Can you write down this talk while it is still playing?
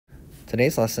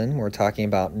Today's lesson, we're talking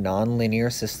about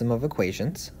nonlinear system of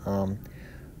equations.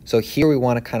 So here we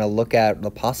want to kind of look at the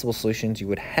possible solutions you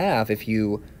would have if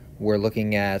you were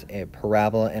looking at a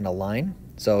parabola and a line.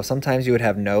 So sometimes you would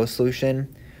have no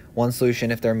solution, one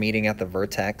solution if they're meeting at the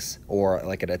vertex or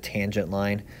like at a tangent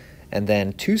line, and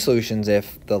then two solutions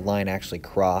if the line actually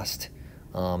crossed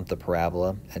the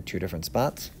parabola at two different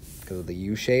spots because of the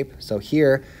U shape. So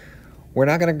here, we're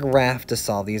not going to graph to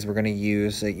solve these. We're going to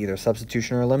use either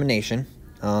substitution or elimination.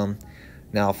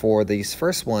 Now for these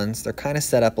first ones, they're kind of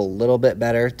set up a little bit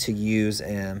better to use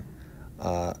a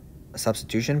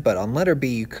substitution, but on letter B,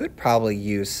 you could probably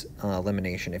use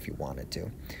elimination if you wanted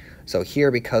to. So here,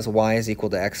 because y is equal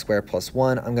to x squared plus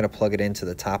 1, I'm going to plug it into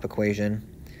the top equation.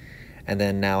 And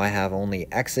then now I have only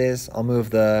x's. I'll move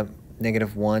the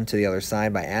negative 1 to the other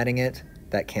side by adding it.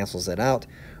 That cancels it out.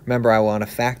 Remember, I want to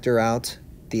factor out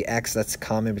the x that's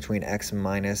common between x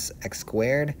minus x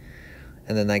squared,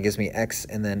 and then that gives me x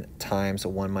and then times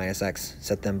 1 minus x.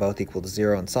 Set them both equal to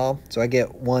 0 and solve. So I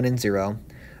get 1 and 0.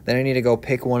 Then I need to go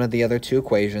pick one of the other two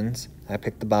equations. I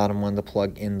pick the bottom one to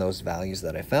plug in those values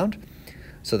that I found.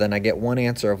 So then I get one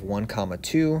answer of 1,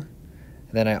 2. And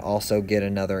then I also get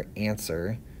another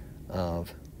answer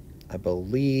of, I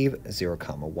believe, 0,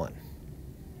 1.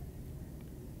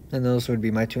 And those would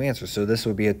be my two answers. So this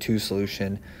would be a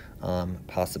two-solution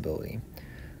possibility.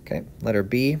 Okay, letter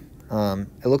B.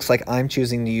 It looks like I'm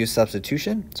choosing to use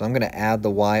substitution. So I'm going to add the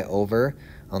y over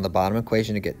on the bottom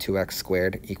equation to get 2x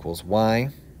squared equals y.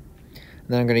 And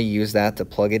then I'm going to use that to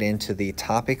plug it into the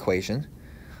top equation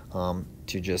to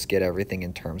just get everything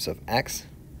in terms of x.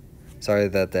 Sorry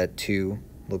that 2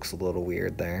 looks a little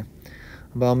weird there.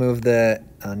 But I'll move the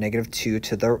negative 2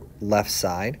 to the left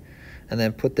side and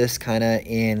then put this kind of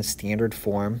in standard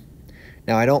form.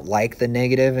 Now I don't like the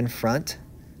negative in front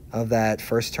of that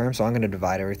first term, so I'm going to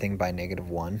divide everything by negative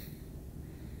 1.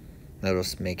 That'll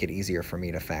just make it easier for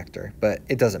me to factor, but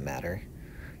it doesn't matter.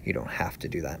 You don't have to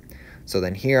do that. So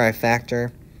then here I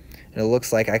factor, and it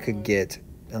looks like I could get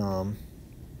 2x,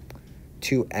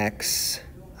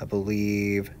 I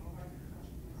believe,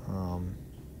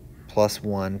 plus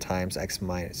 1 times x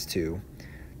minus 2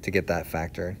 to get that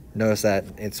factor. Notice that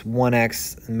it's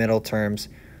 1x middle terms,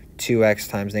 2x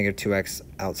times negative 2x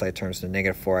outside terms to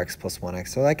negative 4x plus 1x.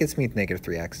 So that gets me negative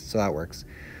 3x, so that works.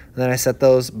 And then I set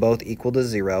those both equal to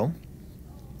 0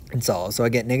 and solve. So I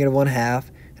get negative 1/2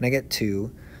 and I get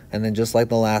 2. And then just like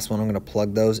the last one, I'm going to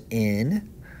plug those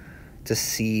in to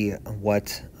see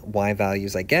what y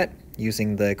values I get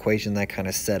using the equation that I kind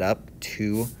of set up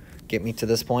to get me to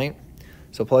this point.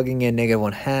 So plugging in negative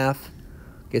 1/2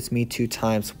 gets me 2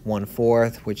 times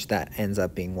 1/4, which that ends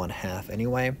up being 1/2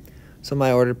 anyway. So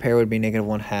my ordered pair would be negative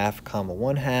 1/2,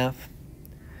 1/2.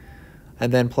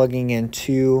 And then plugging in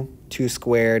 2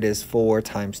 squared is 4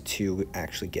 times 2 would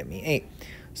actually get me 8.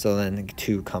 So then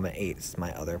 2, 8 is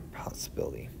my other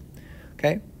possibility.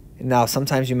 Okay. Now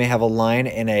sometimes you may have a line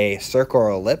in a circle or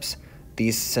ellipse.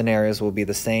 These scenarios will be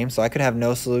the same. So I could have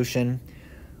no solution,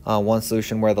 one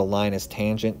solution where the line is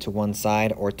tangent to one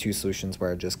side, or two solutions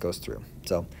where it just goes through.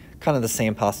 So kind of the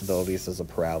same possibilities as a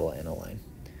parabola and a line.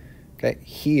 Okay,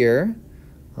 here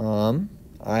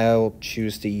I'll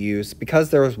choose to use,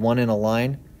 because there was one in a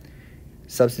line,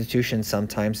 substitution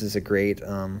sometimes is a great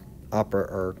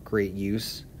great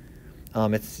use.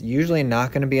 It's usually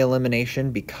not going to be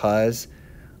elimination because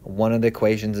one of the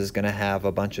equations is going to have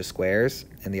a bunch of squares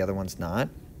and the other one's not.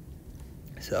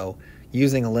 So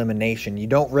using elimination, you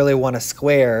don't really want to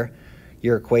square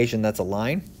your equation that's a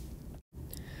line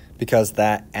because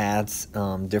that adds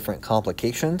different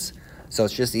complications. So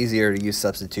it's just easier to use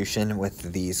substitution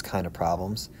with these kind of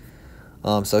problems.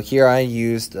 So here I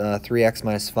used 3x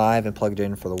minus 5 and plugged it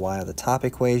in for the y of the top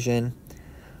equation.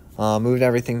 Moved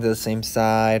everything to the same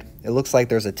side. It looks like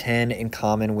there's a 10 in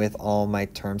common with all my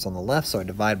terms on the left, so I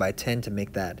divide by 10 to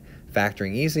make that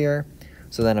factoring easier.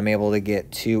 So then I'm able to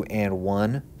get 2 and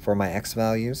 1 for my x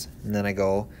values. And then I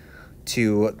go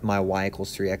to my y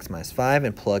equals 3x minus 5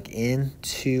 and plug in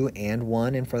 2 and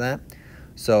 1 in for that.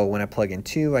 So when I plug in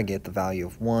 2, I get the value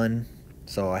of 1.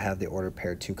 So I have the ordered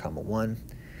pair 2, 1.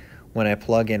 When I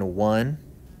plug in 1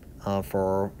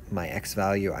 for my x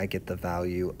value, I get the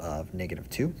value of negative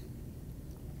 2.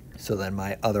 So then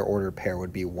my other ordered pair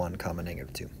would be 1,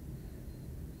 negative 2.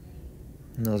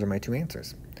 And those are my two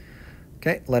answers.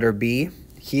 Okay, letter B.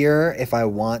 Here, if I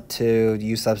want to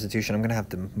use substitution, I'm going to have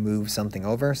to move something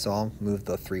over. So I'll move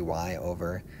the 3y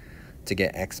over to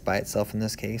get x by itself in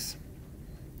this case.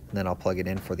 And then I'll plug it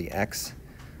in for the x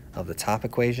of the top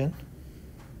equation.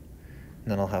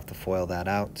 And then I'll have to FOIL that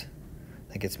out.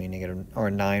 That gets me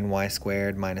 9y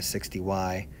squared minus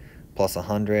 60y plus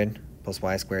 100 plus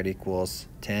y squared equals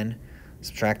 10.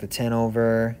 subtract the 10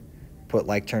 over, put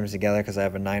like terms together because I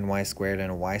have a 9y squared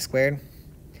and a y squared.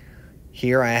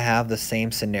 Here I have the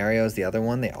same scenario as the other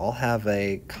one. They all have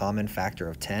a common factor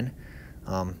of 10.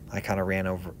 I kind of ran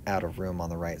out of room on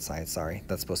the right side. Sorry,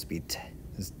 that's supposed to be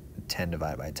 10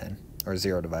 divided by 10, or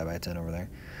 0 divided by 10 over there.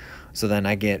 So then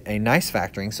I get a nice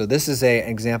factoring. So this is an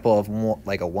example of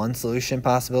like a one solution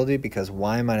possibility because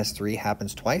y minus 3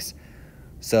 happens twice.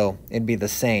 So it'd be the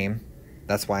same.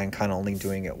 That's why I'm kind of only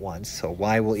doing it once. So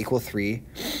y will equal 3.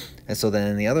 And so then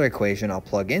in the other equation, I'll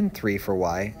plug in 3 for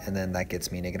y, and then that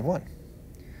gets me -1.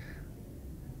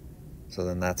 So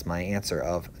then that's my answer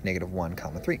of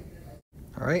 -1, 3.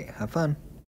 All right, have fun.